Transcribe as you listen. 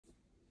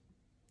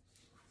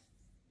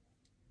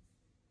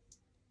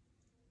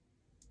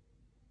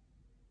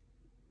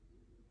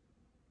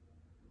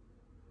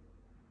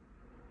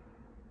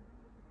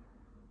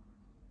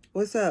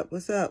What's up?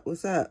 What's up?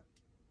 What's up?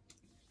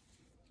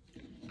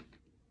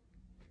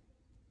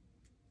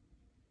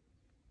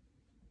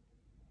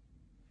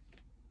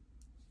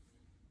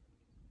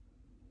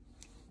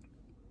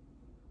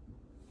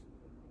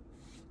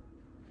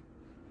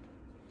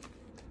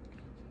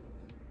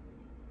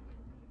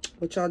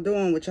 What y'all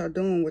doing? What y'all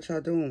doing? What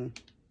y'all doing?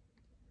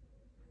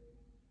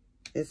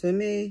 It's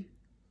me.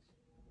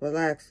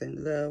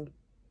 Relaxing, low.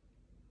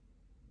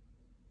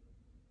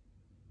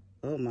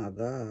 Oh my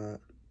God.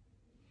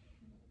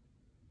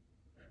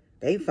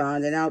 They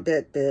finding out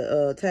that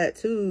the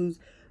tattoos,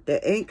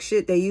 the ink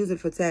shit they using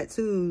for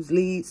tattoos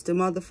leads to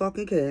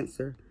motherfucking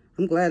cancer.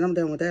 I'm glad I'm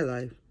done with that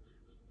life.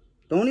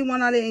 The only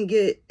one I didn't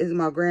get is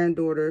my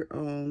granddaughter.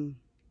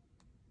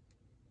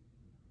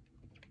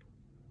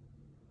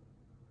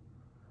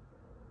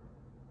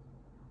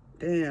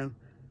 Damn.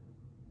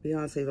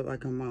 Beyonce look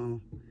like her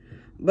mom.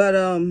 But,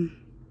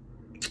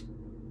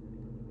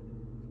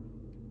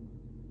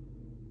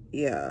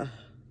 yeah.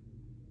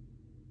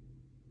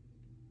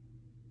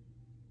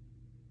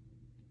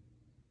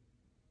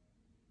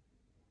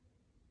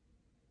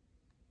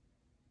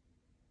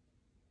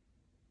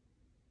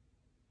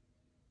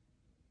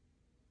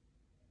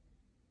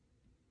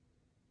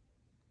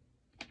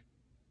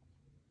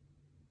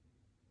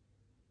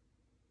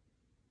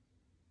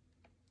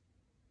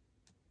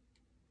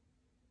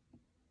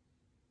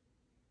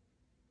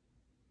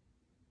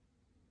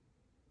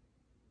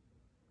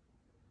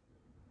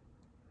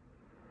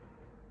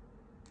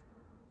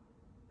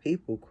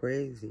 People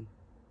crazy.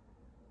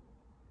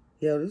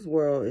 Yo, this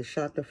world is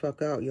shot the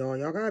fuck out, y'all.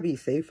 Y'all gotta be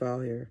safe out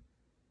here.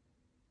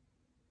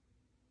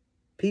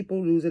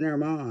 People losing their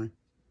mind.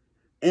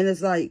 And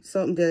it's like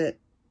something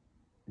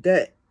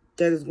that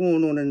is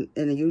going on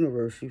in the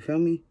universe, you feel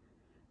me?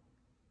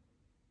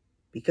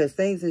 Because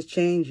things is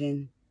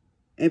changing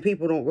and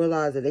people don't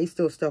realize that they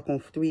still stuck on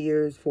 3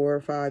 years, 4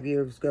 or 5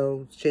 years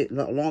ago, shit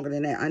longer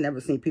than that. I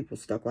never seen people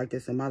stuck like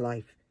this in my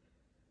life.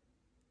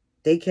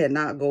 They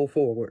cannot go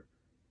forward.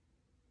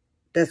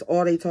 That's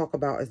all they talk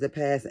about is the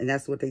past, and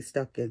that's what they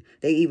stuck in.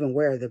 They even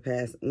wear the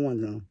past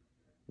on them.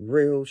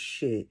 Real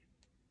shit.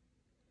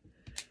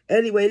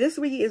 Anyway, this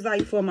week is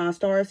like for my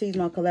starseeds,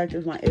 my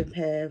collectors, my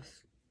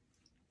empaths,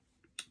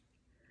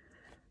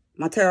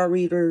 my tarot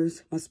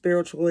readers, my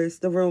spiritualists,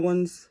 the real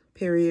ones,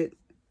 period.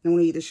 No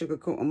need to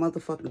sugarcoat a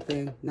motherfucking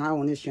thing. Not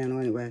on this channel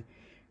anyway.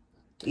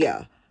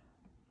 Yeah.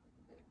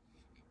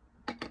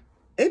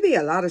 It be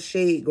a lot of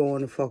shade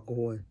going the fuck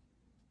on.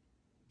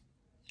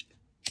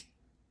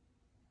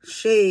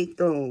 Shade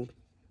thrown.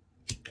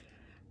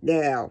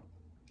 Now,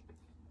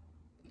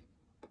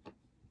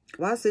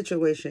 my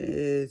situation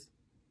is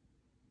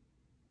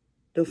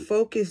the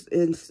focus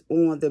is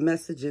on the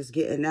messages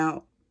getting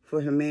out for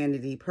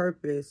humanity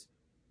purpose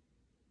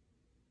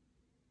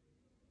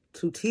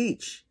to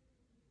teach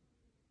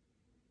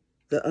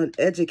the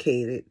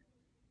uneducated,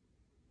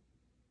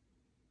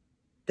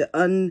 the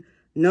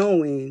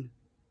unknowing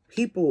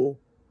people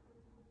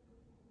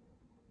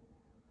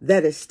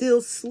that is still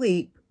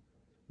asleep,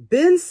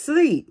 been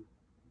asleep,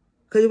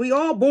 because we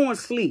all born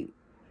asleep.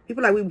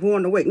 People like we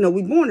born awake. No,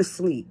 we born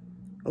asleep,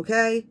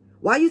 okay?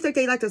 Why you think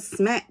they like to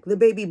smack the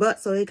baby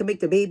butt so they can make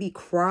the baby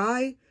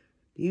cry?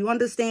 Do you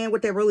understand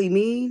what that really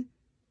mean?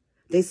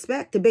 They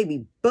smack the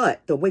baby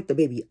butt to wake the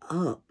baby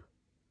up.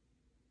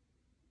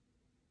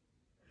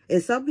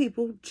 And some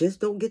people just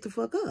don't get the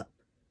fuck up.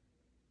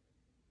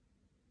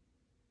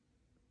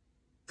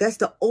 That's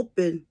to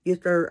open your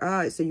third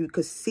eye so you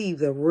could see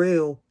the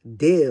real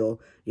deal.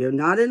 You're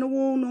not in the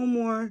womb no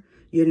more.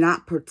 You're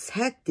not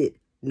protected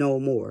no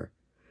more.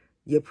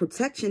 Your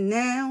protection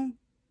now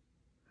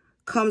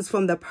comes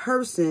from the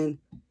person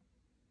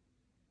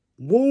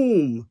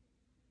womb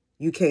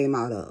you came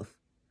out of,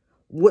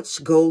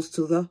 which goes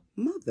to the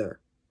mother.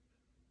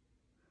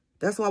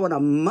 That's why when a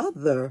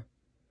mother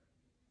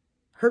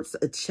hurts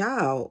a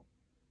child,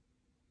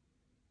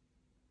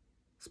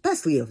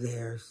 especially of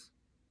theirs,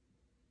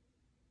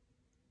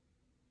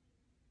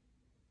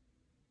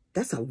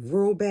 that's a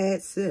real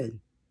bad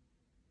sin.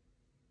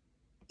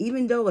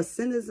 Even though a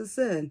sin is a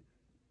sin,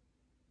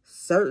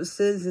 certain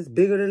sins is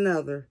bigger than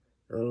other.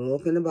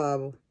 Look in the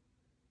Bible.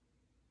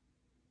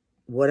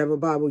 Whatever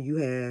Bible you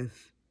have.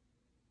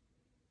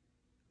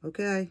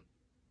 Okay?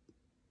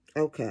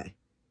 Okay.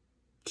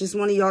 Just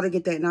wanted y'all to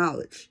get that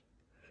knowledge.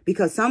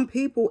 Because some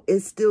people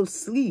is still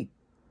asleep.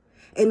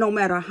 And no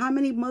matter how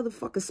many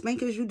motherfucking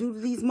spankers you do to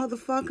these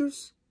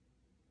motherfuckers,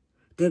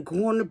 they're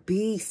going to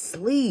be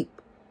asleep.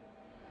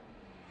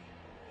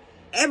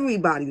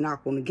 Everybody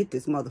not going to get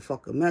this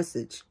motherfucking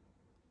message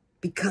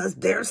because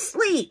they're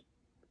asleep.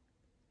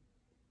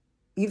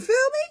 You feel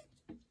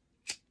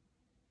me?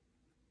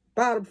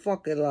 Bottom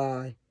fucking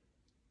lie.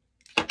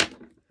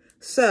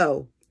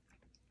 So,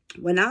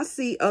 when I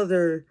see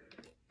other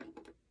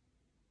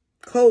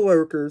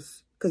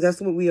co-workers, because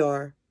that's what we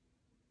are,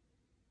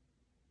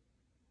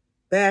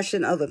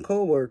 bashing other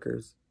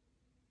co-workers,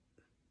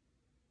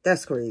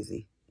 that's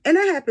crazy. And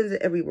that happens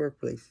at every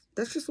workplace.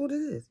 That's just what it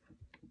is.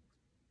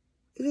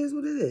 It is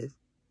what it is.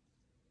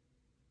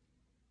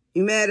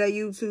 You mad at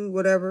YouTube,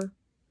 whatever.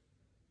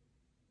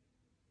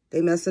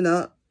 They messing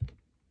up.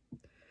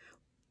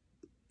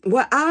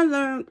 What I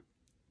learned,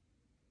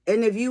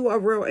 and if you are a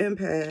real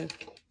empath,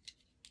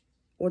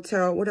 or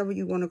tarot, whatever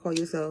you want to call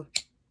yourself,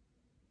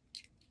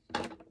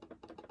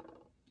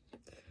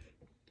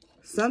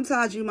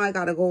 sometimes you might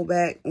got to go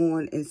back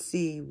on and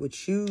see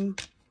what you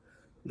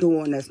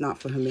doing that's not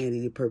for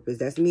humanity purpose.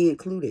 That's me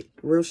included.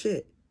 Real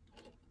shit.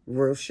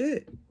 Real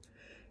shit.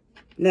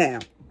 Now,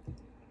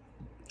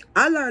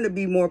 I learned to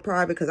be more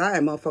private because I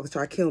had motherfuckers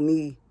try to kill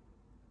me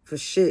for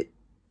shit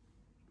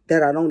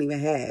that I don't even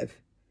have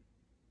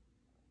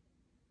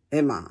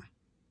in my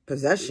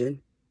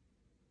possession.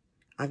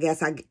 I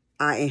guess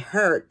I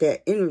inherit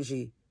that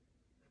energy.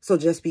 So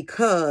just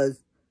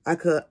because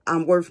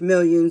I'm worth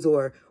millions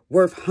or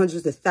worth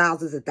hundreds of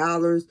thousands of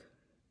dollars,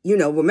 you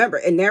know, remember,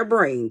 in their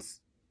brains,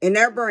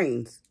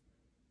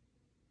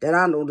 that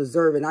I don't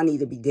deserve and I need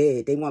to be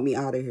dead. They want me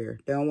out of here.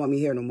 They don't want me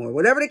here no more.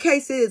 Whatever the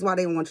case is, why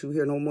they don't want you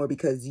here no more,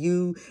 because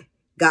you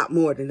got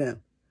more than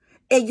them.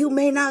 And you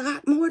may not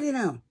got more than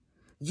them.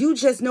 You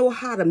just know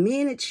how to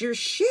manage your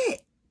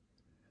shit.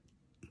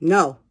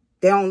 No,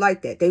 they don't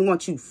like that. They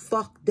want you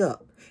fucked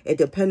up and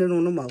dependent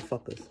on the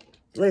motherfuckers.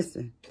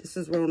 Listen, this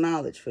is real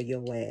knowledge for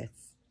your ass.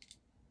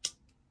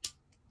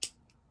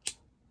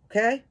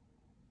 Okay?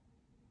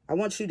 I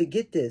want you to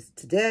get this.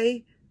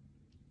 Today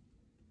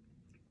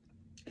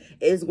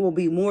is going to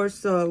be more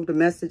so, the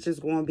message is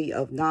going to be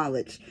of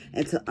knowledge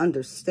and to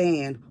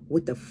understand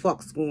what the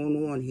fuck's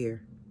going on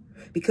here.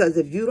 Because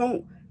if you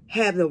don't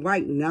have the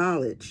right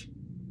knowledge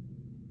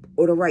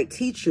or the right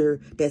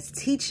teacher that's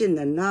teaching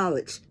the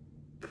knowledge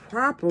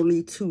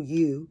properly to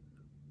you,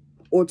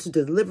 or to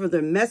deliver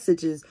the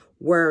messages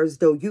whereas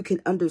though you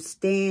can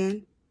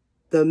understand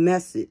the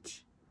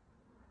message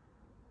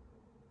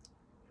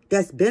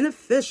that's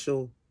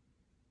beneficial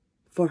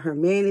for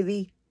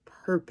humanity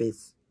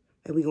purpose.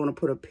 And we're going to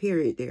put a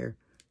period there.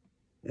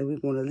 And we're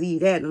going to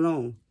leave that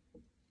alone.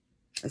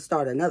 And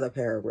start another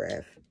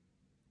paragraph.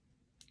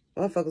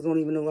 Motherfuckers don't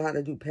even know how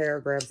to do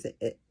paragraphs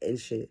and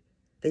shit.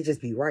 They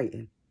just be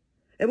writing.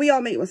 And we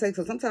all make mistakes.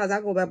 So sometimes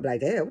I go back and be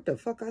like, damn, what the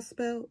fuck I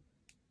spelled?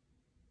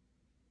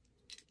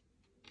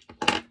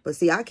 But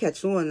see, I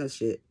catch on to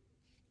shit.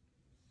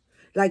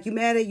 Like, you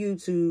mad at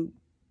YouTube,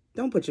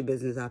 don't put your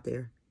business out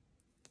there.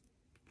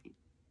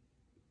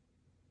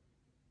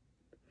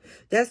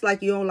 That's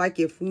like you don't like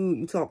your food.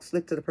 You talk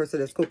slick to the person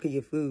that's cooking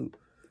your food.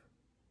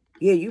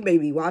 Yeah, you may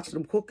be watching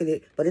them cooking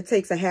it, but it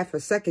takes a half a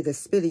second to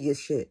spit in your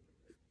shit.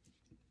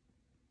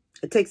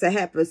 It takes a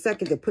half of a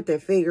second to put their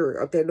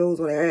finger up their nose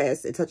or their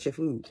ass and touch your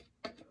food.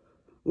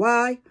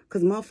 Why?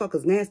 Because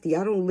motherfuckers nasty.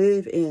 I don't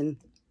live in,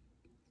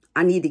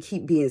 I need to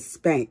keep being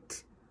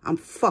spanked. I'm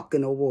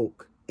fucking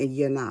awoke, and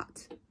you're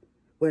not.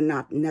 We're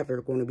not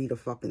never going to be the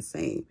fucking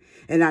same.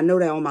 And I know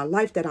that all my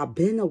life that I've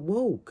been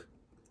awoke.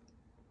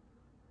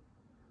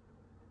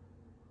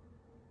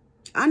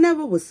 I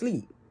never was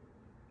asleep.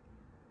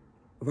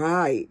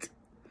 Right.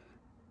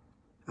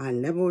 I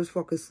never was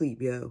fucking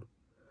asleep, yo.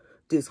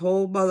 This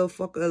whole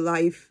motherfucker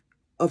life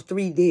of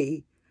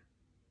 3D,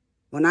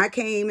 when I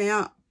came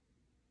out,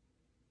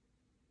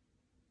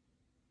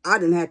 I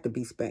didn't have to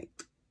be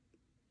spanked.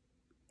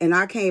 And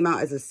I came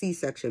out as a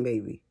C-section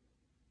baby.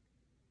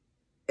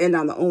 And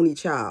I'm the only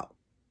child.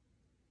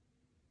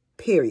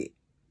 Period.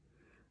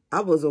 I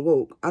was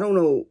awoke. I don't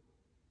know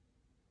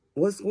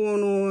what's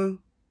going on.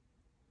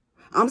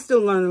 I'm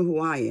still learning who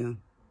I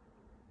am.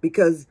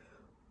 Because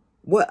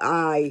what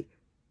I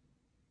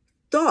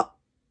thought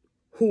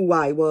who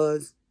I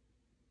was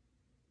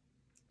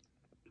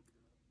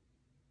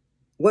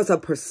a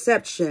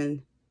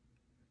perception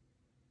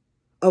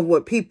of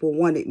what people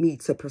wanted me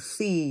to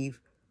perceive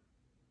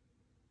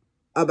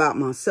about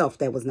myself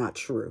that was not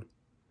true.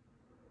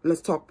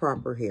 Let's talk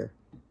proper here.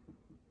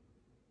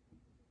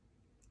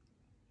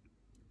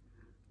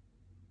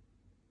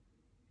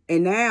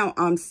 And now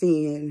I'm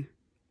seeing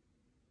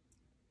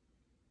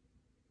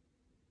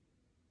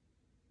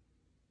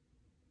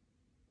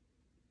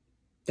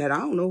that I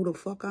don't know who the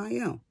fuck I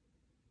am.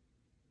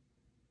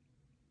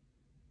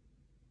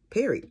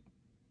 Period.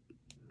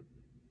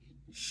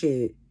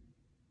 Shit.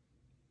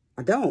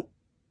 I don't.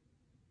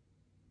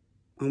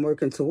 I'm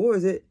working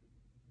towards it.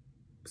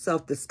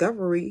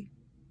 Self-discovery.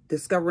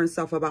 Discovering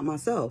stuff about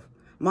myself.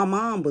 My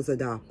mom was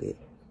adopted.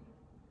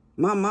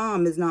 My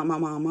mom is not my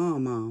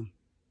mom.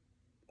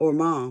 Or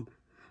mom.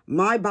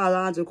 My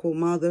biological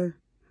mother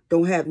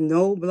don't have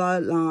no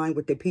bloodline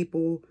with the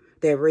people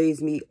that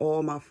raised me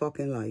all my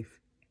fucking life.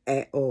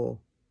 At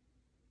all.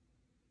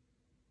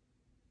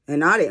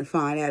 And I didn't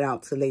find that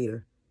out till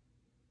later.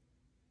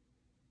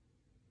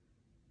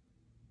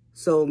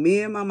 So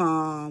me and my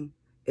mom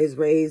is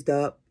raised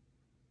up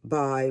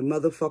by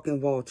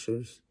motherfucking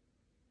vultures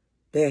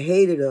that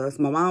hated us.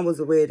 My mom was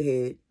a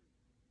redhead.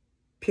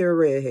 Pure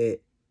redhead.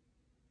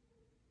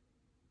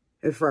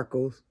 And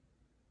freckles.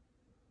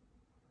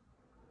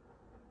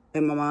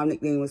 And my mom's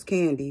nickname was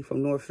Candy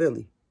from North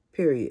Philly.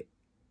 Period.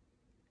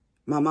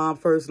 My mom's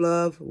first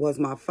love was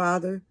my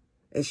father.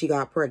 And she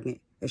got pregnant.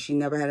 And she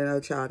never had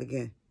another child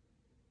again.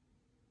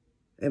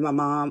 And my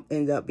mom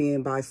ended up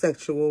being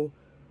bisexual.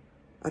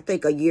 I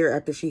think a year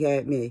after she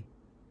had me.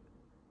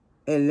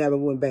 And never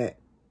went back.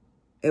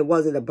 It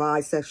wasn't a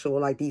bisexual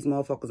like these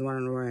motherfuckers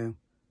running around.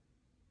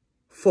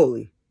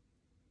 Fully.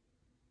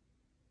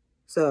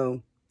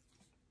 So,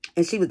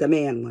 and she was the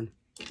man one.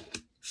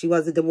 She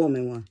wasn't the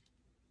woman one.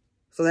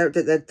 So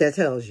that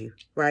tells you,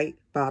 right?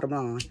 Bottom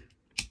line.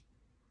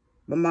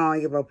 My mom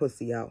ain't give her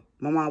pussy out.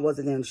 My mom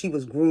wasn't in. She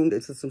was groomed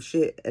into some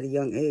shit at a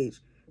young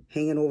age.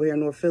 Hanging over here in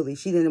North Philly.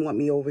 She didn't want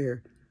me over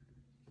here.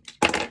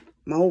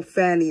 My whole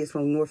family is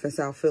from North and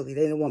South Philly.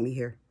 They didn't want me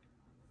here.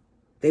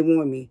 They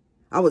warned me.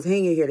 I was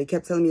hanging here. They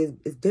kept telling me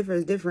it's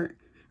different, it's different.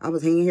 I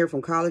was hanging here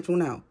from college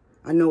on out.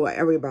 I know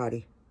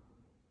everybody.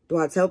 Do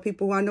I tell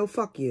people who I know?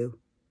 Fuck you.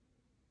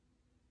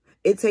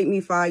 It take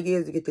me 5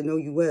 years to get to know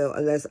you well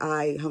unless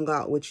I hung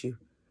out with you.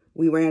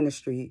 We ran the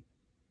street.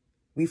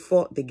 We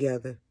fought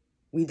together.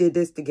 We did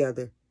this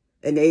together.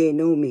 And they didn't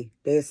know me.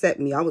 They accept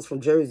me. I was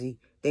from Jersey.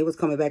 They was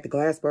coming back to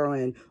Glassboro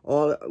and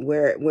all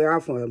where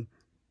I'm from.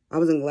 I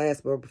was in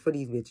Glassboro before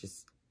these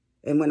bitches.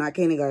 And when I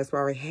came to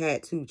Glassboro, I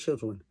had 2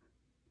 children.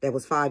 That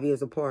was 5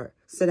 years apart.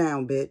 Sit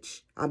down,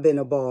 bitch. I've been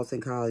a boss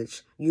in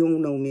college. You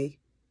don't know me.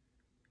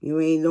 You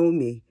ain't know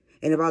me.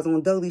 And if I was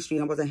on Dudley Street,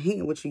 I wasn't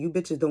hanging with you. You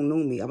bitches don't know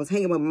me. I was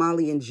hanging with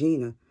Molly and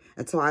Gina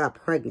until I got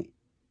pregnant.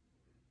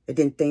 And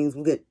then things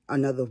would get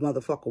another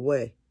motherfucker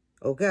way.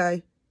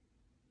 Okay?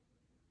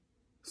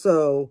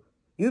 So,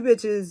 you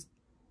bitches,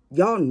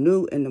 y'all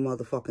new in the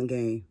motherfucking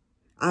game.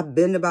 I've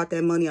been about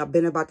that money. I've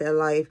been about that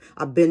life.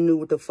 I've been knew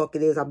what the fuck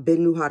it is. I've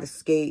been knew how to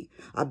skate.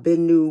 I've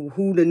been knew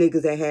who the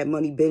niggas that had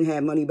money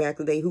back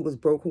in the day, who was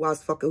broke, who I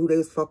was fucking, who they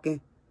was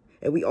fucking.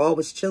 And we all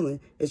was chilling.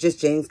 It's just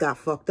James got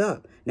fucked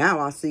up. Now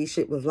I see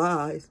shit was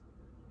lies.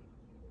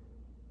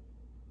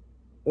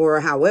 Or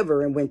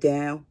however it went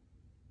down.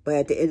 But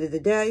at the end of the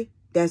day,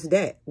 that's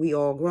that. We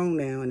all grown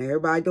now and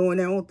everybody doing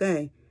their own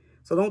thing.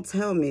 So don't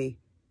tell me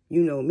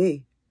you know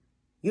me.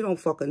 You don't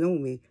fucking know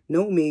me.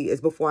 Know me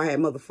is before I had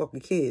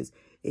motherfucking kids.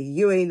 And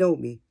you ain't know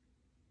me.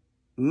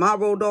 My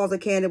road dogs of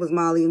Canada was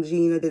Molly and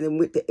Gina. Then it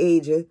went to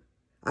Asia.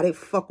 I didn't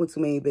fuck with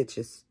too many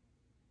bitches.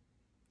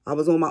 I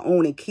was on my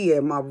own in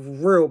Kia, my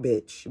real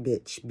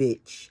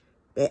bitch.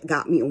 That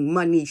got me on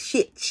money,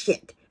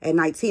 shit. At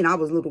 19, I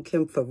was little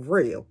Kim for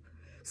real.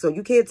 So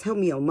you can't tell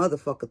me a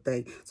motherfucker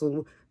thing.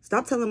 So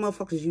stop telling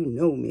motherfuckers you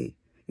know me.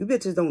 You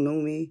bitches don't know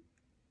me.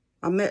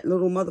 I met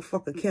little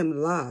motherfucker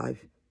Kim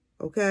live.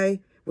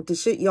 Okay? With the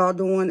shit y'all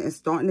doing and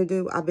starting to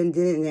do, I've been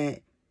doing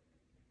that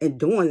and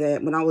doing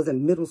that when I was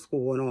in middle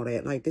school and all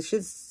that. Like, this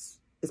shit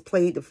is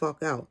played the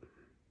fuck out.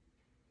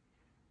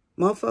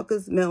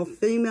 Motherfuckers, male,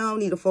 female,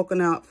 need to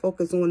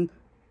focus on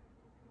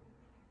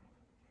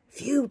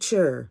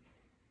future.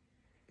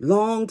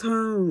 Long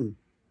term.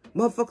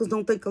 Motherfuckers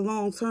don't think of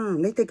long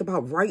term. They think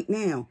about right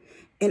now.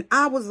 And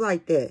I was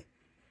like that.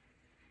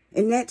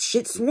 And that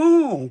shit's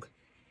wrong.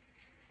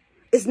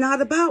 It's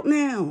not about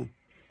now.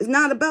 It's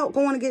not about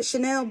going to get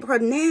Chanel for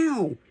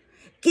now.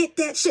 Get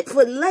that shit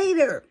for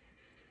later.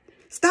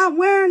 Stop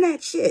wearing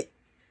that shit.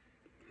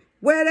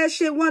 Wear that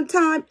shit one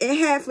time in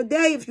half a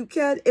day if you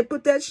can and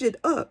put that shit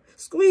up.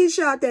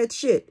 Screenshot that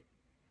shit.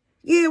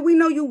 Yeah, we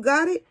know you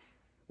got it.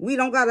 We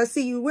don't got to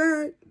see you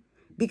wear it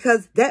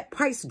because that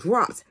price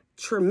drops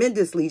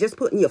tremendously just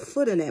putting your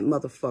foot in that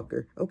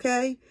motherfucker,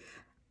 okay?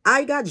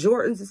 I got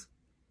Jordans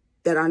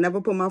that I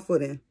never put my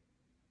foot in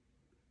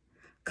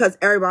because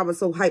everybody was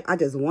so hyped. I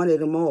just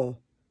wanted them all.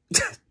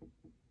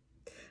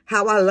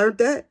 How I learned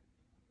that?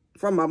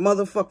 From my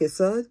motherfucking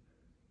son.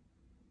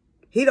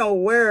 He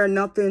don't wear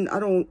nothing. I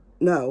don't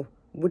know.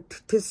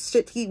 With this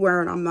shit he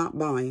wearing, I'm not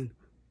buying.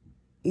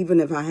 Even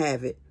if I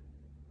have it.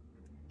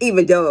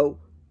 Even though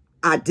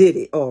I did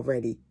it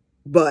already.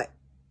 But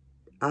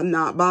I'm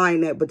not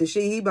buying that. But the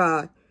shit he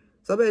buy,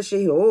 some of that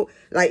shit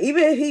like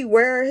even if he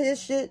wear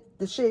his shit,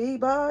 the shit he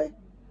buy,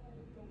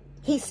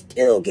 he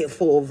still get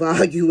full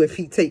value if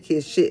he take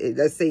his shit and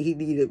let's say he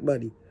needed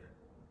money.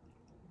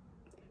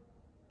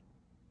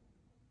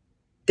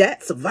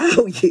 That's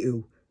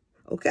value.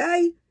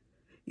 Okay?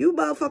 You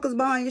motherfuckers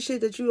buying your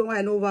shit that you don't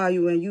have no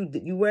value in.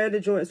 You wear the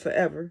Jordans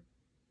forever.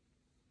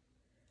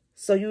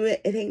 So you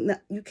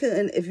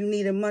couldn't, if you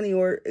needed money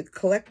or a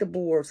collectible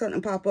or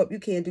something pop up, you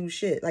can't do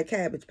shit like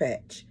Cabbage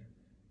Patch.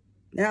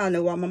 Now I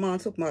know why my mom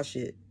took my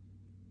shit.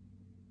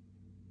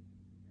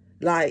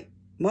 Like,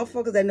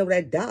 motherfuckers that know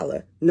that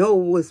dollar know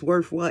what's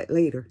worth what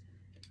later.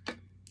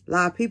 A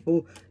lot of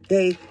people,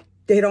 they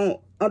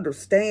don't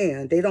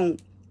understand. They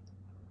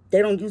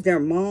don't use their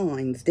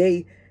minds.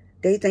 They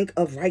think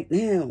of right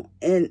now.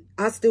 And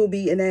I still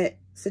be in that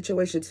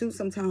situation too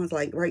sometimes.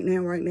 Like right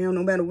now,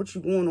 no matter what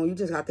you're going on, you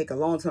just gotta think a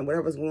long time.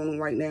 Whatever's going on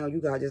right now, you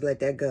gotta just let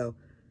that go.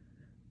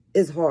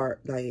 It's hard.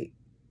 Like,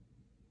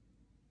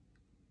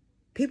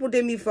 people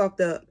did me fucked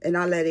up and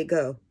I let it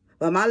go.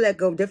 But my let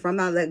go different.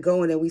 I'm not let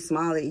go and then we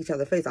smile at each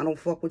other's face. I don't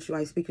fuck with you. I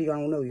ain't speak to you. I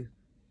don't know you.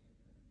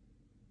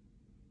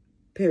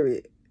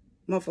 Period.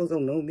 Motherfuckers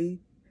don't know me.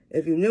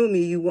 If you knew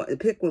me, you want to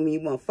pick with me,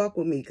 you want to fuck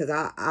with me because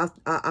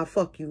I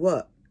fuck you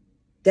up.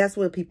 That's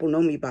what people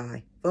know me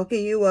by.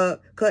 Fucking you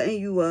up,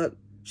 cutting you up,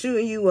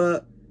 shooting you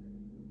up.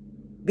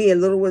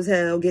 being little as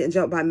hell, getting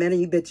jumped by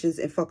many bitches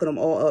and fucking them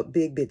all up,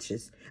 big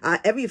bitches.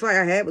 Every fight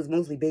I had was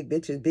mostly big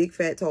bitches, big,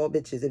 fat, tall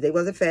bitches. If they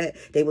wasn't fat,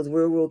 they was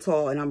real, real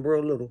tall, and I'm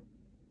real little.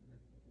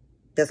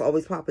 That's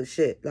always popping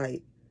shit.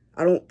 Like,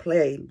 I don't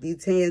play.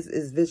 These hands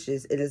is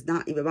vicious, and it's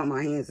not even about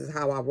my hands. It's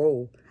how I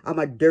roll. I'm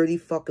a dirty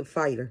fucking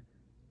fighter.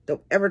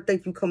 Don't ever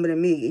think you coming to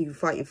me and you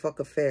fighting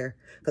fucking fair.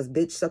 Because,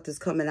 bitch, something's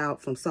coming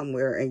out from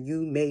somewhere, and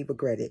you may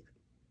regret it.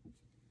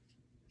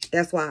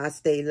 That's why I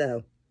stay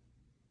low.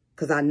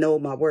 Because I know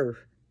my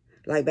worth.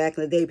 Like, back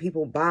in the day,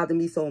 people bothered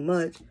me so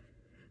much.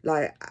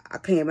 Like, I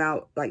came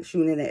out, like,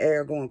 shooting in the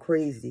air, going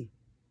crazy.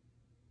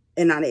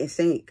 And I didn't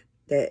think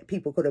that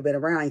people could have been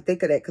around. I didn't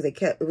think of that because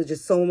it was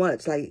just so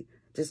much. Like,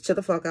 just chill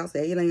the fuck out.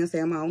 Say, hey, Elaine,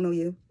 Sam, I don't know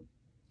you.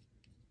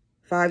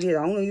 5 years,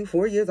 I don't know you.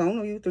 4 years, I don't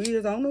know you. 3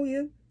 years, I don't know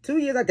you. 2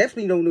 years, I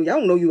definitely don't know you. I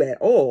don't know you at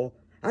all.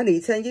 I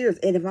need 10 years.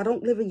 And if I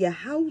don't live in your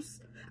house,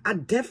 I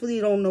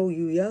definitely don't know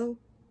you, yo.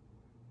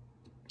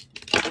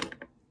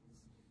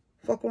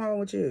 Fuck wrong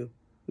with you?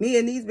 Me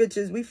and these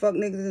bitches, we fuck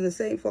niggas in the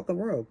same fucking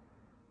room.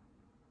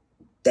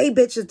 They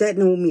bitches that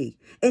know me.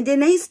 And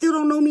then they still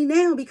don't know me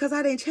now because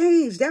I didn't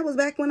change. That was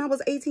back when I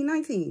was 18,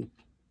 19,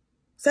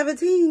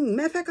 17.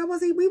 Matter of fact,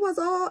 we was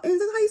all in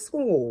high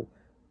school.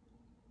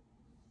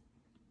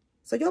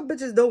 So y'all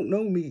bitches don't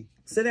know me.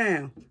 Sit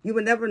down. You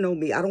would never know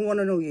me. I don't want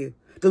to know you.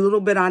 The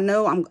little bit I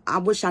know, I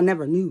wish I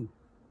never knew.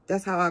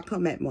 That's how I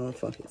come at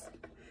motherfuckers.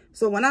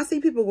 So when I see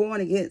people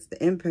going against the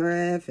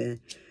empath and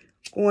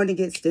going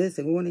against this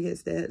and going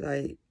against that,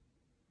 like,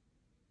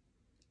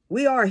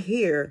 we are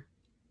here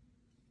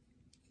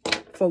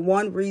for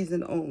one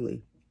reason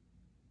only.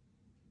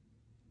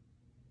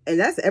 And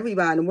that's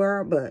everybody in the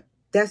world, but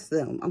that's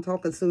them. I'm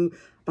talking to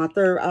my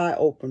third eye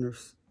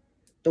openers.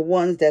 The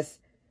ones that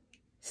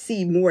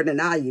see more than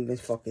I even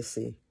fucking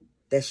see.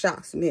 That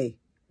shocks me.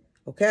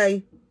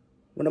 Okay?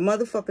 When a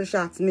motherfucker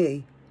shocks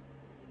me,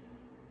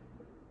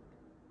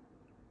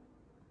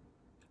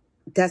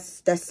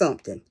 that's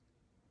something.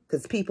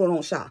 Because people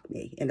don't shock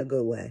me in a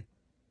good way.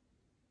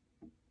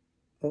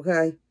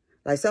 Okay?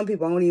 Like, some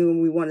people I don't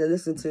even want to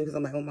listen to because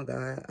I'm like, oh my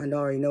God, I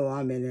already know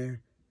I'm in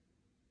there.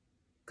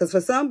 Because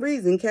for some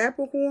reason,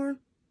 Capricorn,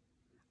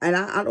 and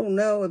I don't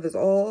know if it's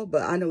all,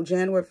 but I know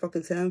January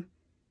fucking 10th,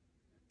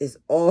 is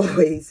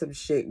always some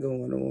shit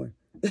going on.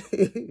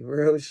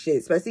 Real shit.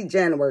 Especially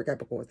January,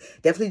 Capricorn.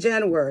 Definitely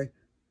January.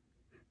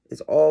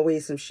 There's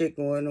always some shit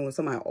going on.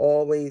 Somebody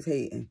always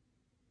hating.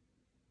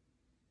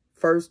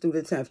 1st through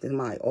the 10th,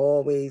 somebody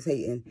always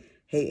hating.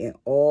 Hating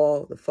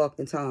all the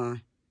fucking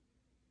time.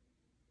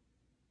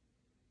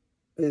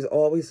 There's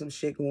always some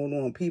shit going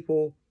on.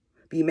 People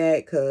be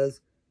mad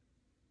because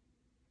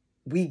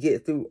we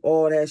get through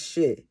all that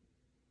shit.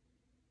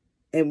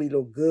 And we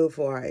look good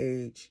for our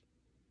age.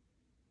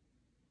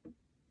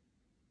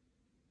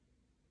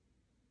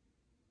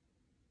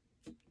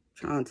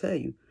 Trying to tell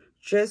you.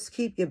 Just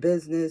keep your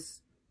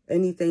business,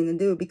 anything to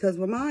do. Because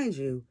remind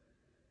you,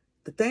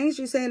 the things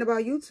you're saying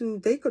about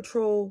YouTube, they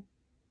control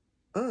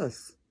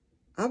us.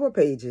 Our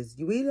pages.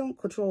 We don't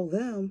control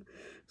them.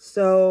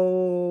 So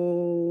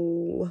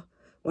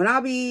when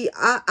I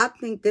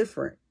think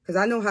different. Because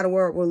I know how the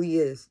world really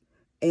is.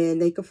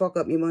 And they can fuck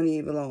up your money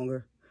even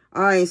longer.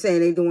 I ain't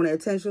saying they doing it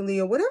intentionally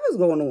or whatever's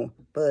going on.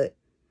 But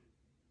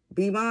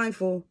be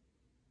mindful.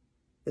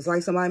 It's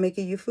like somebody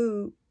making you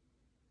food.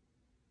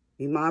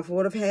 Be mindful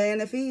of the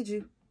hand that feeds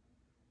you.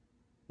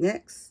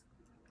 Next.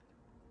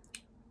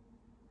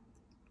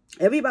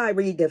 Everybody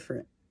read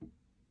different.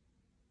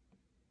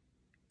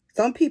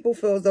 Some people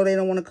feel as though they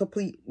don't want to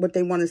complete what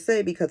they want to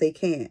say because they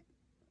can't.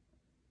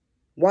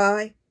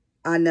 Why?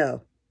 I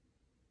know.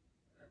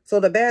 So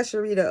the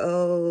Basharita,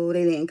 oh,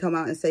 they didn't come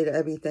out and say to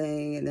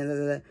everything. And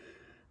then,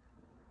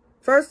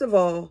 first of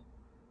all,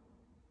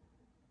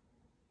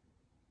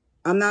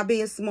 I'm not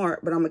being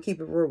smart, but I'm going to keep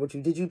it real with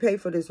you. Did you pay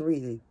for this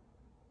reading?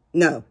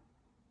 No.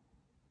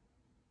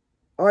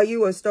 Are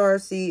you a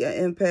starseed,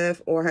 an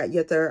empath, or have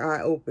your third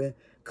eye open?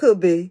 Could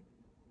be.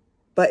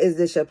 But is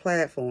this your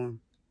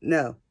platform?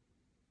 No.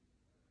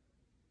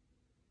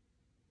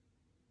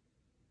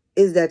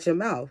 Is that your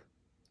mouth?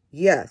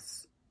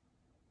 Yes.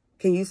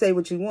 Can you say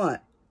what you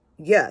want?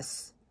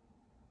 Yes.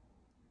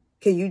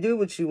 Can you do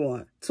what you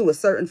want? To a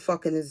certain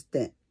fucking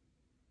extent.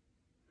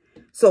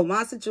 So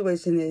my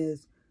situation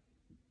is,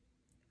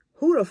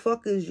 who the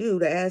fuck is you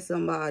to ask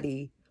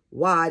somebody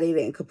why they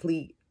didn't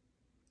complete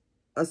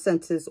a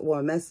sentence or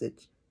a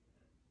message?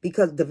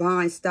 Because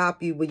divine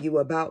stopped you when you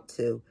were about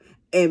to.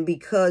 And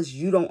because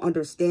you don't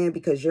understand,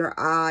 because your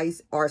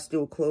eyes are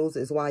still closed,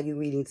 is why you're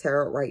reading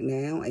tarot right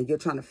now. And you're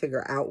trying to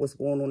figure out what's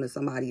going on in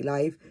somebody's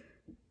life.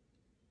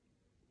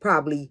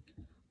 Probably,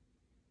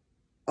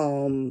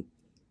 what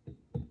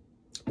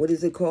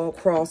is it called?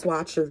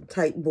 Cross-watcher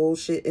type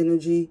bullshit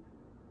energy.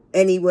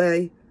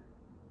 Anyway,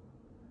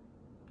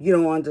 you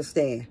don't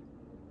understand.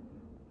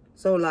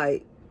 So,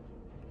 like,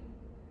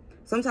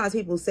 sometimes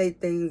people say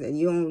things and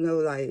you don't know,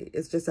 like,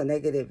 it's just a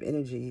negative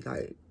energy.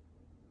 Like,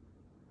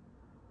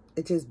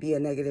 it just be a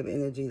negative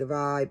energy. The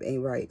vibe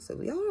ain't right.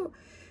 So, y'all,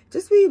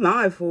 just be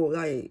mindful.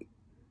 Like,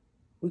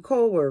 we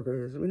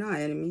co-workers. We're not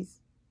enemies.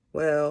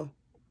 Well,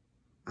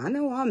 I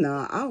know I'm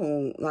not. I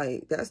don't,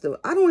 like,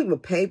 I don't even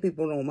pay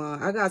people no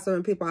mind. I got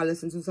certain people I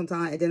listen to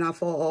sometimes, and then I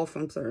fall off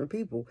from certain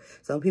people.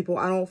 Some people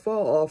I don't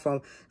fall off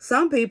from.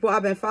 Some people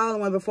I've been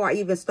following before I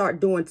even start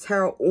doing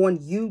tarot on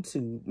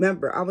YouTube.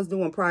 Remember, I was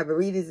doing private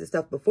readings and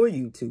stuff before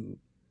YouTube.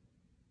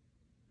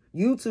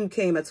 YouTube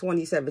came in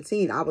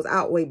 2017. I was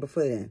out way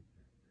before then.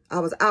 I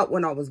was out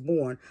when I was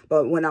born.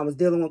 But when I was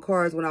dealing with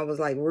cards, when I was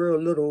like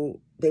real little,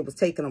 they was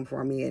taking them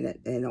from me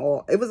and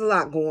all. It was a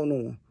lot going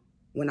on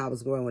when I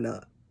was growing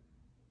up.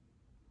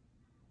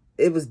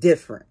 It was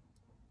different.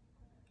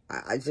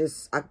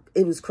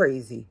 It was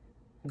crazy.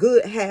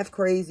 Good, half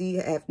crazy,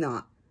 half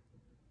not.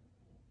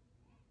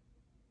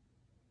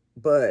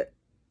 But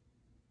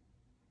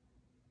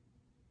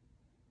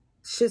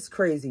shit's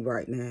crazy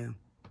right now.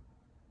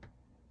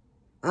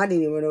 I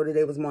didn't even know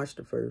today was March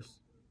the 1st.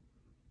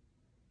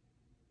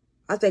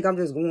 I think I'm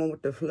just going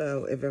with the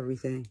flow of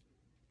everything.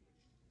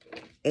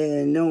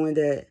 And knowing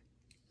that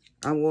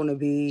I'm going to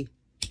be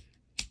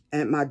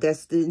at my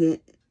destined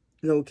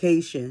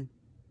location.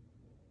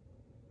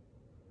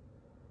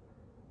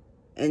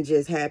 And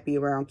just happy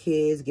around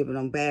kids, giving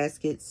them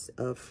baskets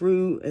of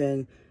fruit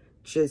and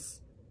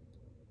just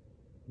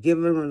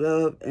giving them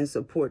love and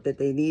support that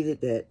they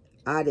needed that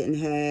I didn't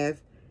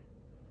have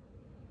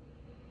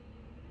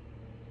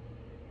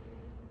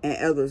and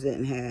others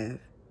didn't have.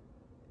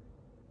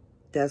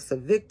 That's a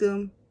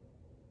victim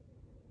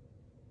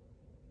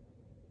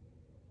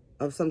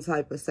of some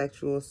type of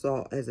sexual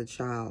assault as a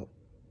child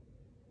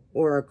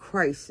or a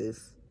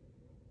crisis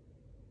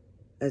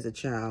as a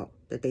child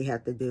that they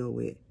have to deal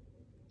with.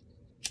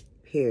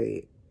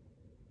 Period.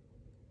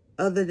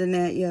 Other than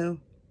that, yo,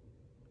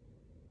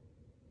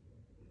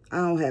 I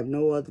don't have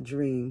no other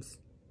dreams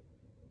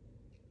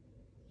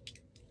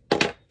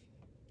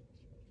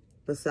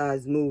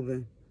besides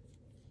moving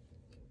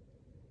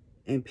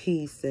and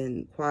peace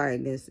and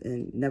quietness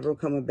and never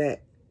coming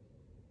back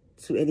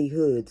to any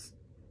hoods.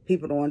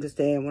 People don't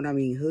understand when I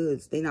mean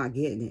hoods. They not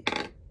getting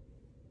it.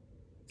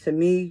 To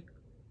me,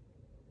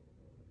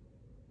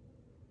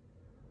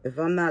 if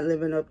I'm not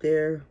living up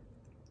there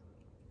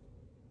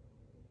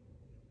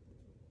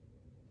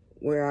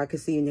where I could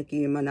see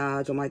Nicki and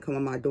Minaj, or might come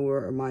on my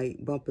door, or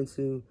might bump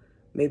into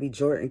maybe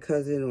Jordan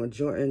cousin or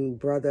Jordan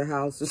brother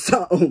house or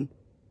something.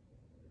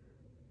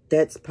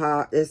 That's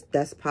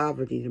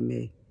poverty to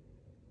me.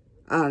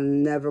 I'll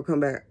never come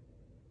back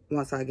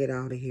once I get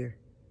out of here.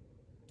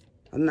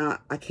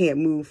 I can't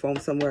move from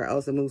somewhere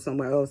else and move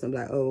somewhere else and be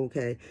like, oh,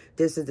 okay,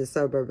 this is the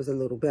suburb, is a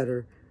little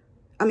better.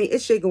 I mean,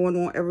 it's shit going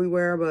on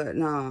everywhere, but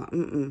nah,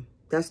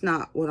 that's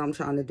not what I'm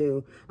trying to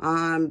do.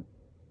 I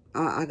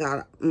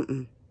got,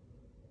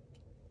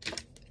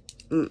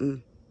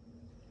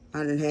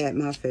 I done had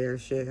my fair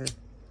share.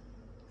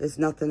 There's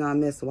nothing I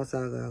miss once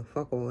I go.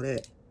 Fuck all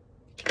that.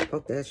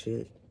 Fuck that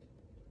shit.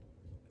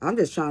 I'm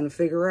just trying to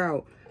figure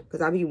out,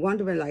 because I be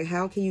wondering, like,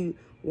 how can you,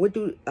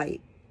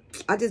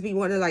 I just be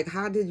wondering, like,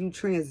 how did you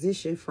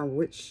transition from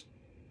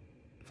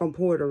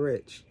poor to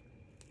rich?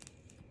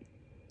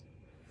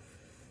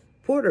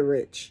 Poor to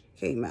rich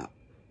came out.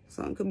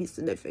 Something could be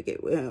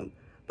significant with him.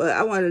 But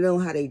I want to know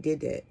how they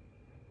did that.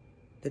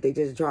 Did they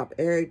just drop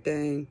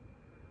everything?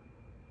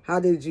 How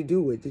did you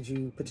do it? Did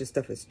you put your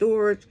stuff in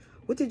storage?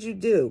 What did you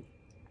do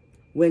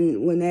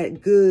when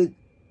that good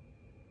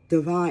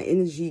divine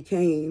energy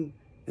came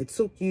and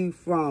took you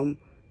from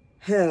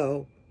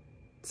hell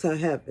to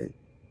heaven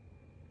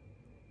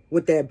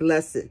with that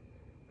blessing?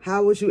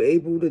 How was you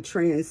able to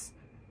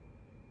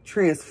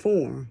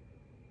transform?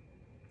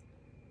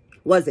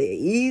 Was it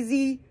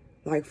easy?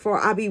 Like,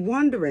 I be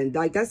wondering,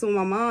 like, that's on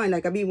my mind.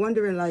 Like, I be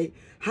wondering, like,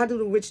 how do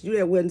the rich do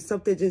that when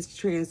something just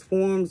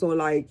transforms, or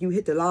like you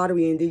hit the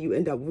lottery and then you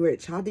end up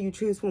rich? How do you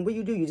transform? What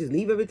do? You just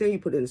leave everything, you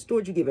put it in the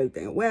storage, you give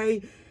everything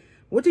away.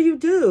 What do you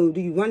do?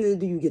 Do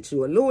you get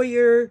you a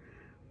lawyer?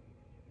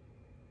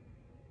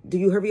 Do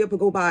you hurry up and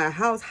go buy a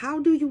house? How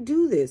do you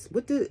do this?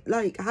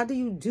 How do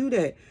you do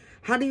that?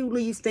 How do you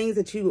leave things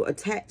that you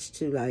attach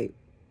to, like,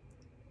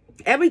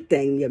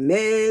 everything, your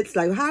meds?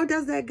 Like, how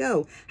does that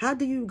go? How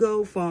do you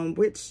go from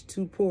rich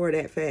to poor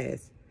that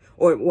fast?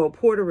 Or, well,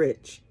 poor to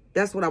rich.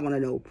 That's what I want to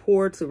know.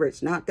 Poor to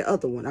rich, not the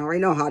other one. I already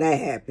know how that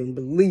happened,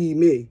 believe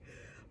me.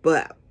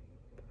 But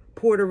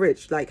poor to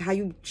rich, like, how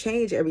you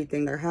change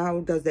everything, or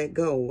how does that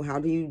go? How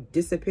do you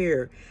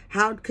disappear?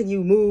 How can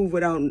you move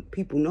without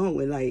people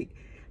knowing?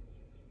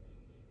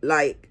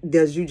 Like,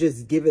 does you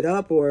just give it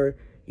up, or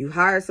you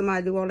hire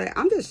somebody to do all that?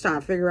 I'm just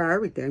trying to figure out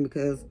everything,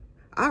 because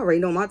I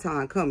already know my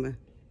time coming.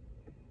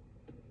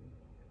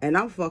 And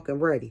I'm fucking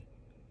ready.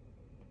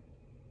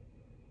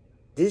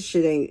 This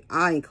shit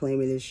I ain't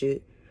claiming this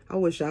shit. I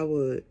wish I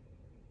would.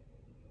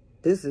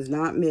 This is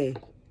not me.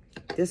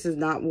 This is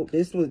not,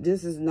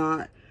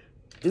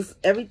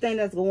 everything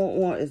that's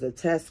going on is a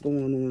test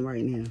going on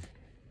right now.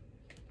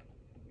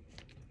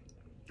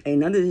 Ain't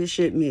none of this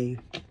shit me.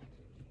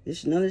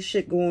 None of this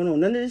shit going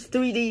on. None of this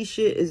 3D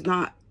shit is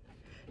not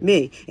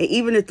me. And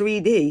even the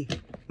 3D,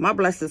 my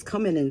blessings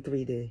coming in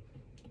 3D.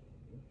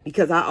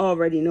 Because I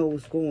already know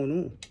what's going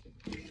on.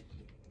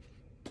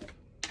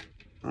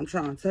 I'm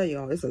trying to tell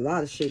y'all, there's a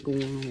lot of shit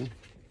going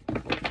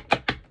on.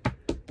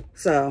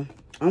 So,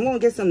 I'm going to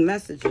get some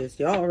messages.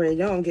 Y'all already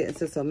know I'm getting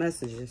to some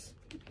messages.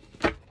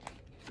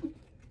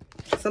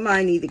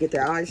 Somebody need to get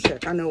their eyes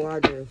checked. I know I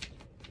do.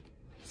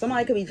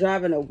 Somebody could be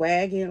driving a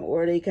wagon,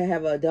 or they could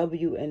have a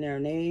W in their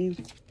name.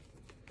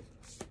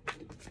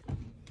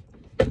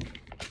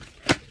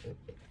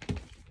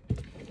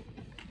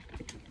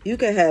 You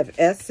can have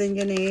S in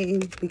your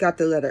name. We got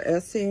the letter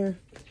S here.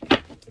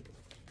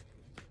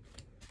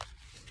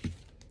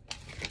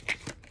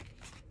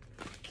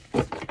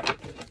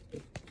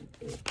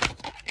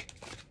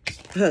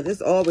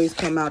 This always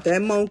come out.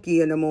 That monkey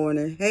in the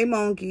morning. Hey,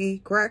 monkey.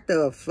 Crack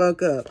the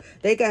fuck up.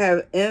 They could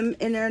have M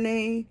in their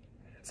name.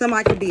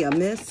 Somebody could be a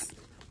Miss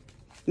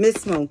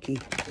Monkey.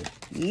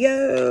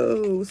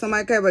 Yo.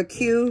 Somebody could have a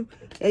Q.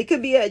 It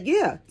could be a,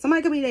 yeah.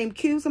 Somebody could be named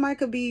Q. Somebody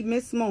could be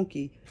Miss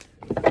Monkey.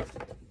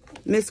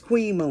 Miss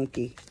Queen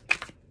Monkey.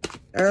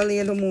 Early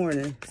in the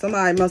morning.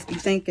 Somebody must be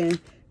thinking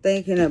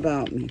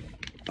about me.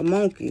 A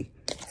monkey.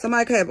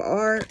 Somebody could have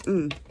R.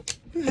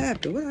 What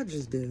happened? What did I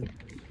just do?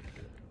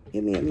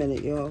 Give me a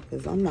minute, y'all,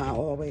 because I'm not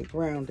all the way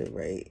grounded,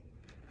 right?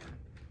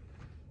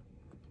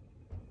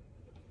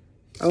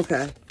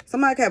 Okay.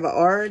 Somebody could have an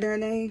R in their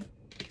name.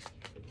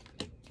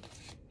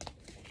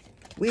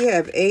 We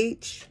have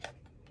H.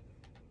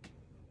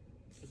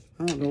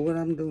 I don't know what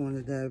I'm doing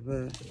today,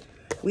 but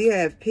we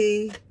have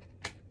P.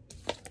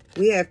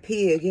 We have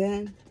P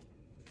again.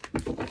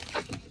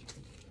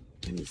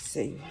 Let me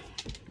see.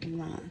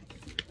 Come on.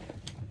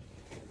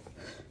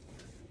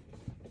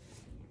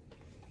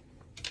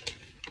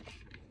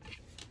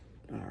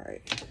 All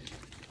right.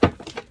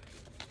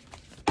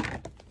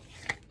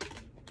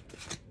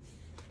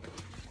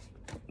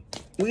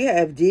 We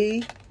have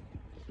D.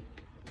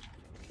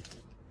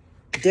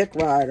 Dick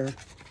Rider.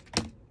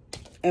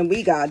 And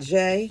we got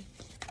J.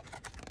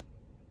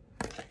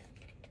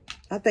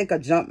 I think a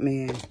jump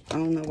man. I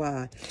don't know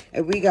why.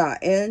 And we got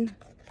N.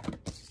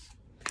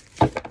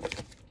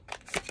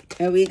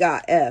 And we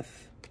got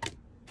F.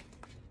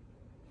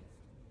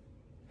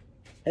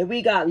 And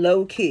we got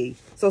low key.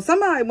 So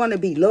somebody want to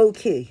be low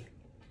key.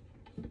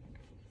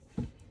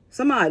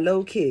 Somebody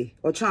low key.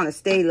 Or trying to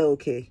stay low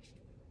key.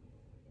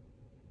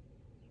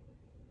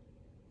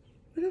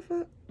 What the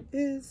fuck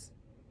is...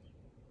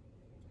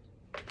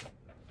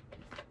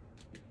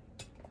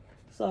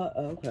 So,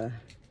 okay.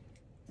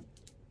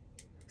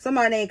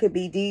 Somebody name could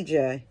be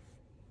DJ.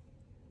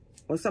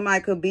 Or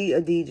somebody could be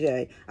a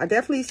DJ. I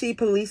definitely see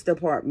police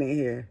department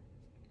here.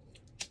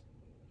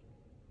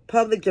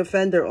 Public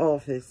defender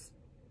office.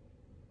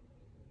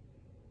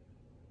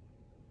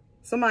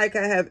 Somebody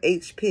could have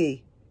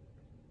HP.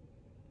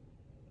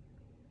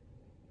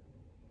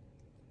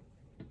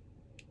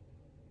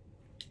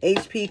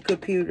 HP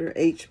computer,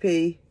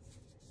 HP.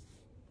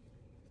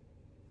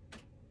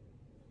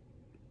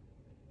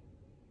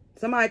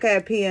 Somebody could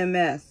have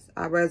PMS.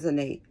 I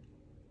resonate.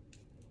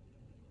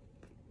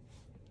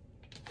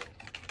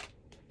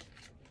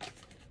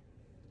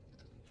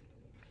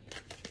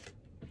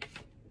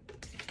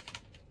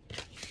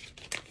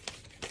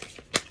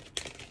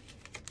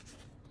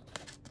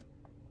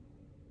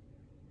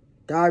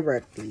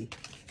 Directly.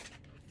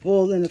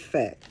 Full in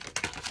effect.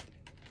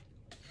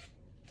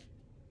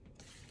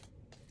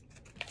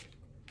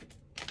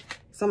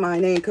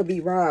 Somebody's name could be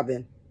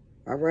Robin.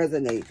 I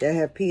resonate. They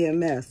have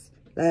PMS.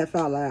 Laugh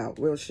out loud.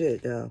 Real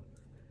shit, though.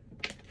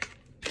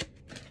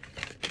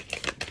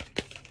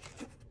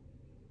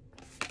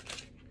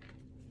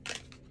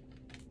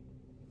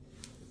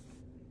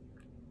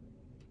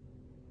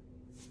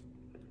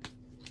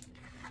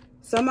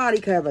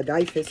 Somebody could have a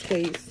DIFUS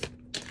case.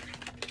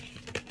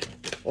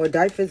 Or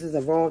DIFUS is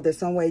involved in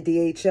some way.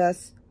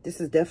 DHS.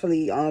 This is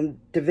definitely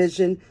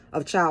Division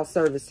of Child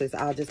Services.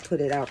 I'll just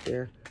put it out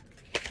there.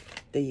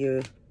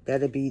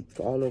 That'll be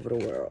all over the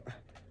world.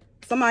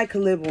 Somebody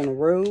could live on the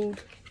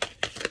road.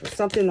 Or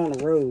something on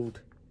the road.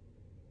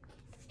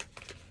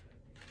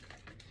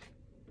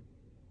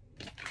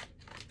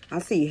 I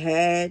see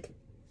had.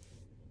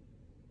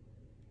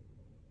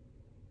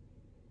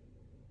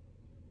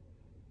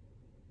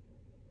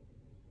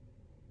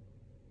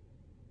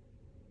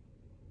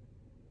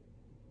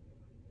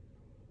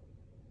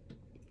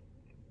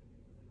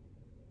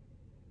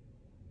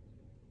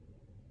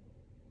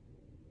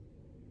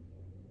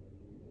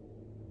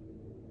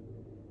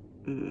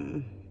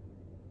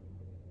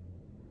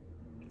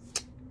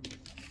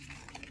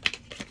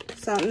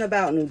 Something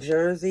about New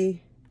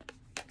Jersey.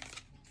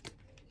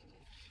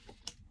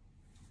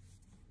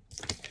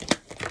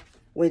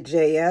 With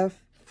JF.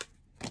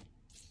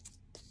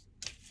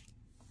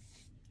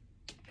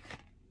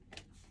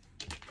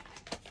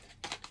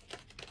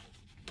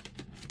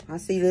 I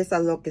see this. I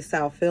look at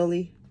South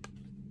Philly.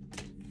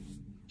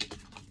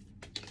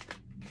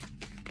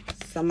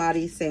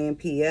 Somebody saying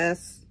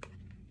PS.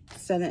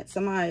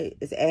 Somebody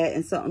is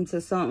adding something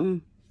to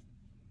something.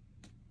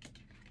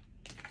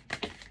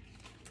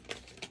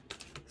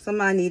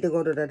 Somebody need to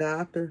go to the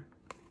doctor.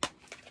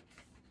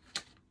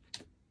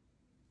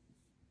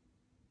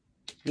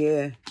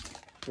 Yeah,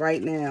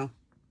 right now.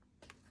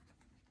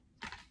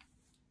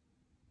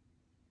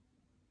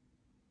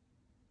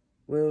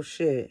 Real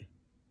shit.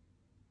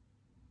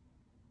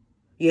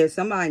 Yeah,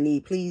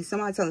 somebody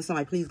telling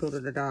somebody, please go to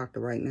the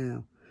doctor right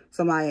now.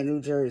 Somebody in New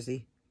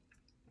Jersey.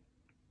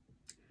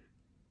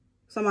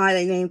 Somebody,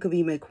 their name could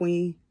be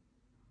McQueen,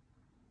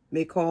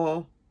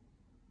 McCall,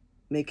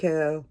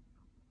 Mikhail.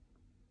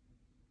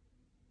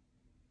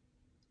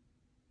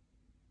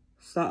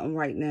 Something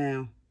right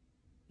now.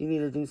 You need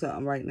to do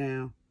something right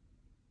now.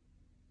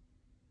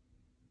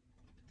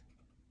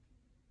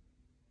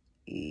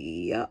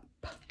 Yep.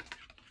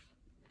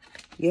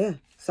 Yeah.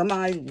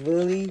 Somebody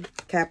really,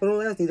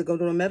 capital S, need to go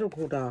to a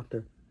medical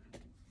doctor.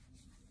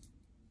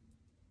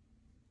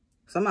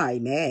 Somebody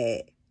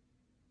mad.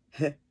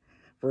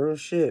 Real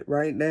shit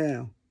right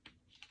now.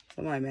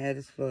 Somebody mad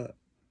as fuck.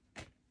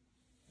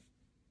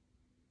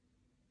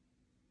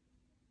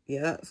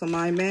 Yeah,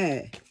 somebody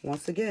mad.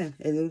 Once again,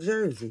 in New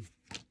Jersey.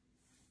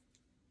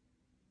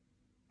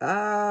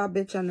 Ah,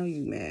 bitch, I know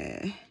you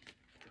mad.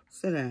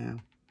 Sit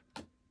down.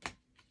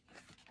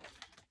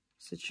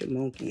 Sit your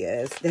monkey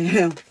ass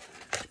down.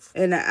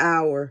 In an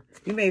hour.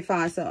 You may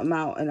find something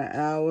out in an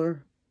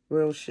hour.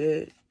 Real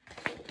shit.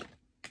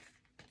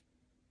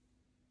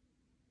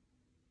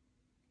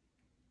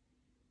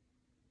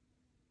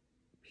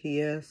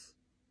 P.S.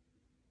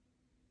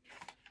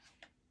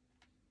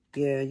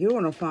 Yeah, you're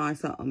going to find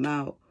something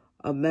out.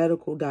 A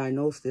medical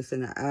diagnosis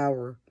in an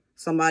hour.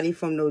 Somebody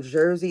from New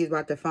Jersey is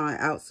about to find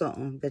out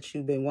something that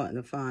you've been wanting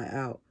to find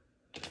out.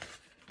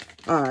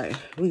 Alright,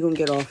 we're going to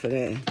get off of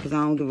that. Because I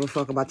don't give a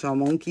fuck about y'all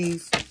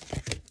monkeys.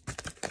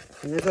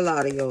 And there's a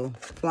lot of y'all.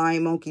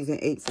 Flying monkeys and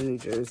apes in New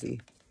Jersey.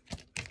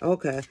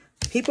 Okay.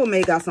 People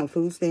may got some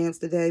food stamps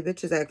today.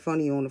 Bitches act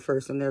funny on the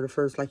first. And they're the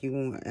first like you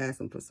want to ask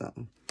them for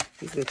something.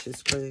 These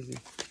bitches crazy.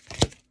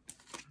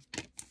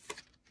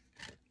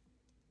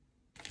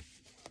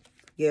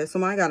 Yeah,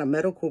 somebody got a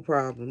medical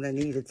problem that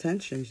need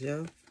attention,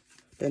 yo.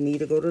 That need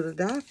to go to the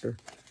doctor.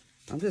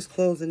 I'm just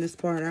closing this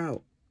part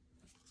out.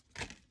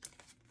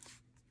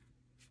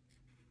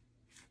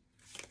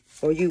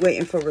 Or you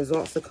waiting for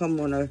results to come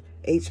on a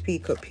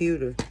HP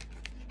computer.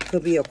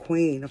 Could be a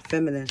queen, a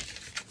feminine.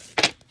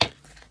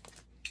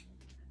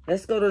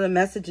 Let's go to the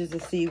messages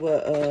and see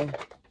what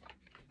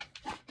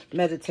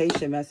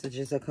meditation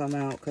messages have come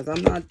out. Because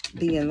I'm not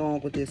being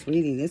long with this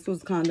reading. This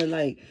was kind of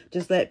like,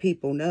 just let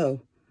people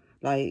know.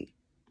 Like,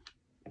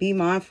 be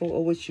mindful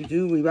of what you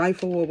do. Be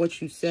mindful of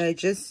what you say.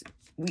 Just,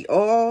 we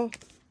all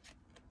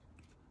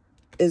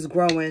is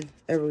growing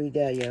every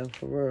day, yo.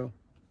 For real.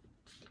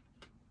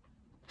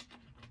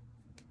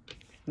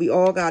 We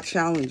all got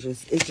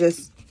challenges. It's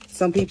just,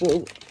 some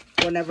people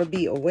will never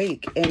be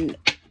awake. And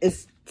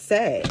it's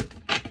sad.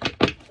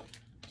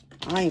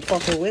 I ain't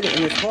fucking with it.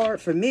 And it's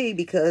hard for me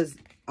because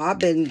I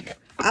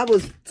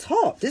was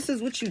taught. This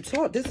is what you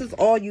taught. This is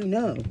all you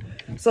know.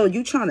 So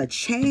you trying to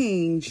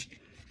change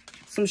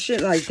some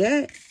shit like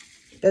that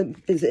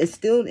is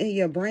still in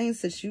your brain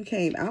since you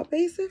came out,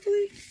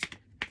 basically.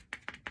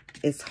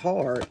 It's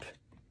hard.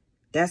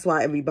 That's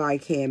why everybody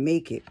can't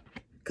make it.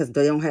 Because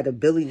they don't have the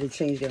ability to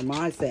change their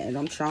mindset. And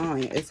I'm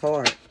trying. It's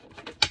hard.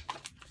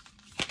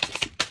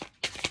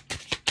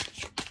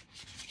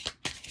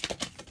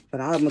 But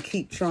I'm going to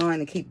keep trying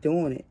to keep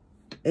doing it.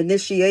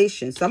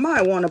 Initiation.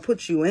 Somebody want to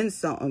put you in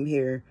something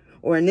here.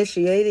 Or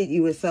initiated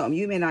you with something.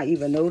 You may not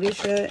even know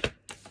this yet.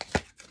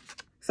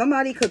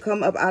 Somebody could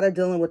come up out of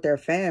dealing with their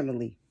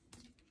family.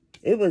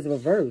 It was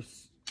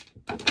reverse.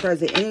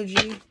 Present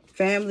energy.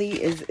 Family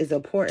is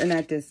important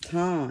at this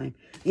time.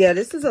 Yeah,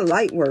 this is a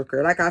light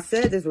worker. Like I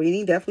said, this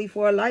reading definitely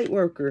for a light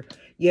worker.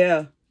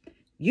 Yeah.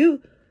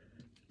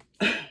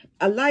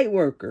 A light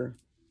worker.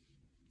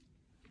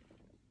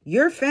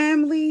 Your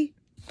family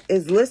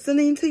is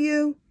listening to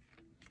you.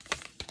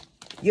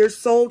 Your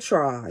soul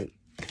tribe.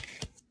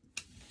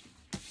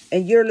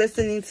 And you're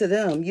listening to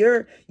them.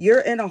 You're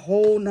in a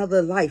whole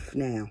nother life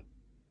now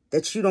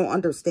that you don't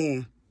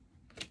understand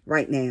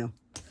right now.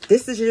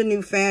 This is your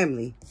new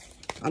family.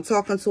 I'm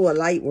talking to a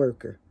light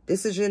worker.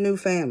 This is your new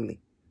family.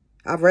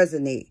 I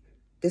resonate.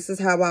 This is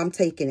how I'm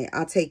taking it.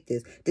 I take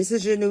this. This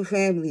is your new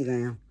family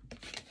now.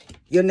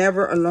 You're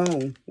never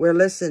alone. We're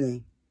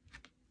listening.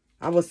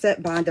 I was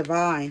set by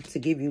divine to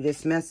give you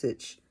this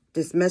message.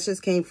 This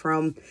message came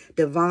from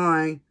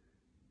divine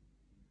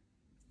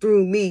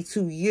through me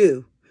to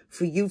you.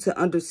 For you to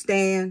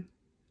understand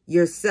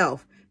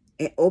yourself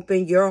and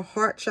open your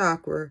heart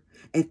chakra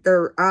and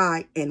third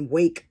eye and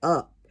wake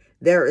up.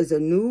 There is a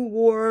new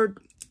world.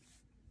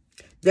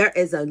 There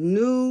is a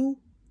new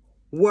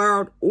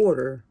world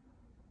order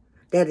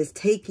that is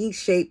taking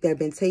shape, that has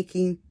been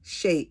taking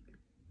shape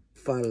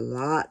for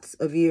lots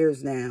of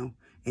years now.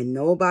 And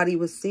nobody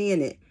was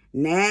seeing it.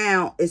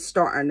 Now it's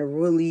starting to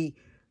really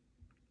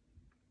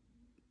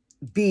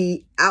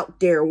be out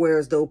there,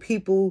 whereas though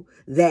people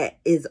that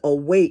is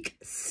awake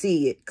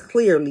see it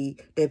clearly,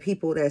 that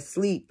people that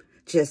sleep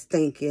just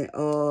thinking,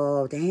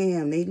 oh,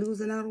 damn, they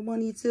losing out on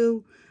money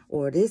too?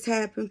 Or this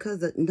happened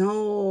because of...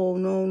 No.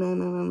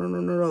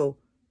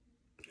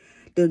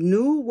 The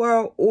new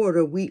world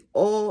order, we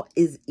all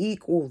is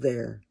equal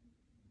there.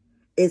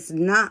 It's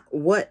not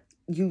what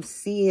you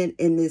seeing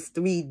in this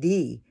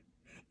 3D.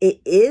 It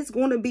is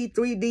going to be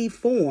 3D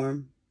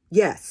form,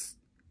 yes,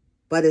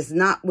 but it's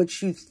not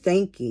what you're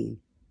thinking.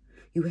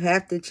 You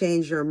have to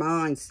change your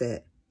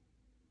mindset.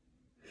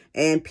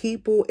 And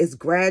people is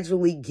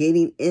gradually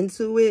getting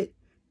into it,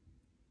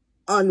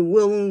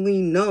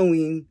 unwillingly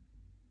knowing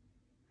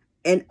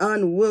and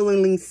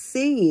unwillingly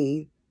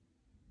seeing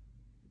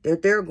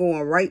that they're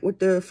going right with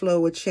their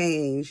flow of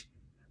change,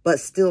 but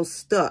still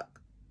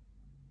stuck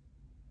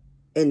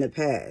in the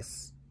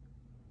past.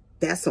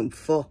 That's some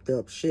fucked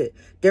up shit.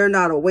 They're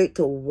not awake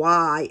to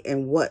why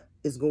and what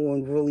is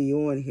going really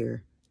on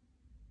here.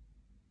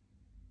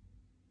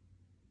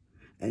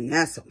 And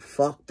that's some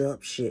fucked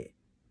up shit.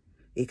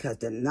 Because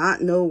to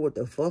not know what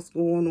the fuck's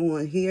going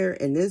on here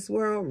in this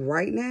world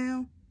right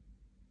now,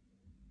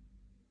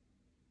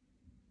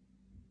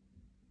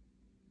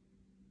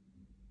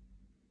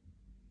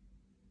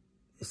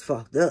 it's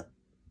fucked up.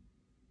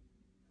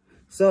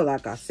 So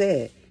like I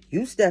said,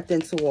 you stepped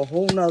into a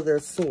whole nother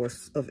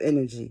source of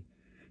energy.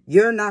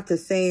 You're not the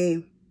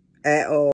same at all.